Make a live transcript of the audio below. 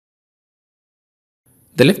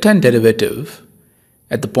The left-hand derivative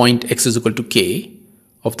at the point x is equal to k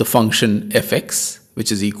of the function fx,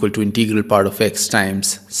 which is equal to integral part of x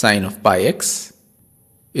times sine of pi x,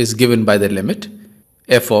 is given by the limit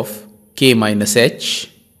f of k minus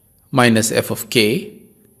h minus f of k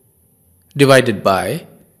divided by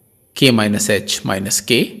k minus h minus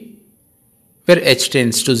k, where h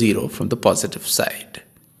tends to 0 from the positive side.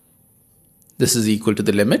 This is equal to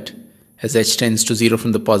the limit as h tends to 0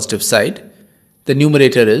 from the positive side. The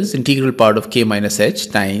numerator is integral part of k minus h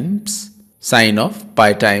times sine of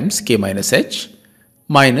pi times k minus h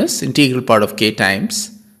minus integral part of k times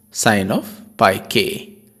sine of pi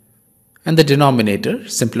k. And the denominator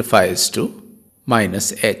simplifies to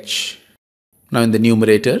minus h. Now in the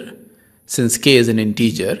numerator, since k is an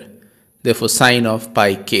integer, therefore sine of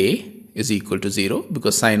pi k is equal to 0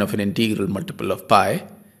 because sine of an integral multiple of pi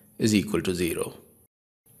is equal to 0.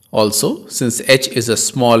 Also, since h is a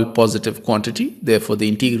small positive quantity, therefore the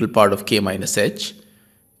integral part of k minus h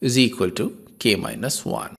is equal to k minus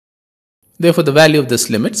 1. Therefore, the value of this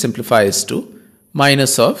limit simplifies to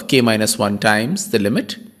minus of k minus 1 times the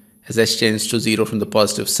limit as h tends to 0 from the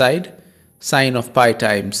positive side, sine of pi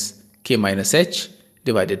times k minus h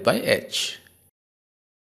divided by h.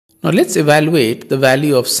 Now let's evaluate the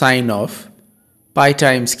value of sine of pi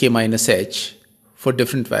times k minus h for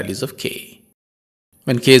different values of k.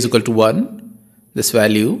 When k is equal to 1, this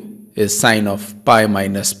value is sine of pi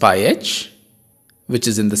minus pi h, which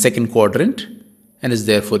is in the second quadrant and is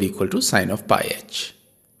therefore equal to sine of pi h.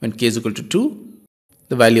 When k is equal to 2,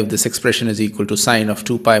 the value of this expression is equal to sine of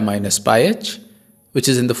 2 pi minus pi h, which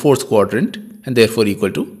is in the fourth quadrant and therefore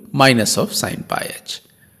equal to minus of sine pi h.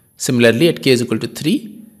 Similarly, at k is equal to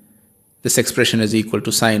 3, this expression is equal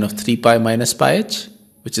to sine of 3 pi minus pi h,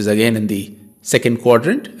 which is again in the second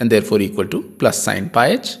quadrant and therefore equal to plus sine pi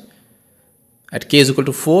h. At k is equal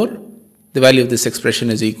to 4, the value of this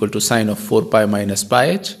expression is equal to sine of 4 pi minus pi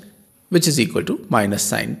h, which is equal to minus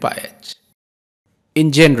sine pi h.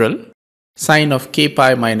 In general, sine of k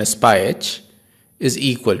pi minus pi h is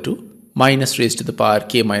equal to minus raised to the power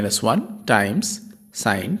k minus 1 times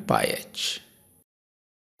sine pi h.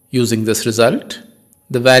 Using this result,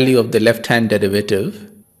 the value of the left-hand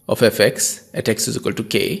derivative of fx at x is equal to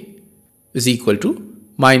k is equal to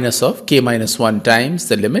minus of k minus 1 times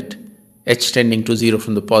the limit h tending to 0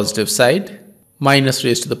 from the positive side minus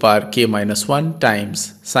raised to the power k minus 1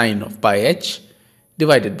 times sine of pi h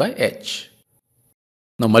divided by h.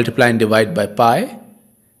 Now multiply and divide by pi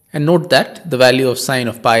and note that the value of sine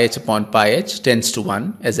of pi h upon pi h tends to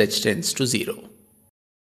 1 as h tends to 0.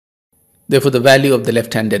 Therefore, the value of the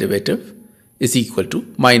left-hand derivative is equal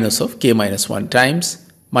to minus of k minus 1 times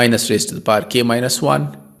minus raised to the power k minus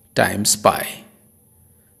 1 times pi,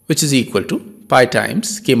 which is equal to pi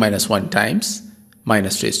times k minus 1 times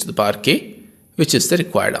minus raised to the power k, which is the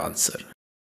required answer.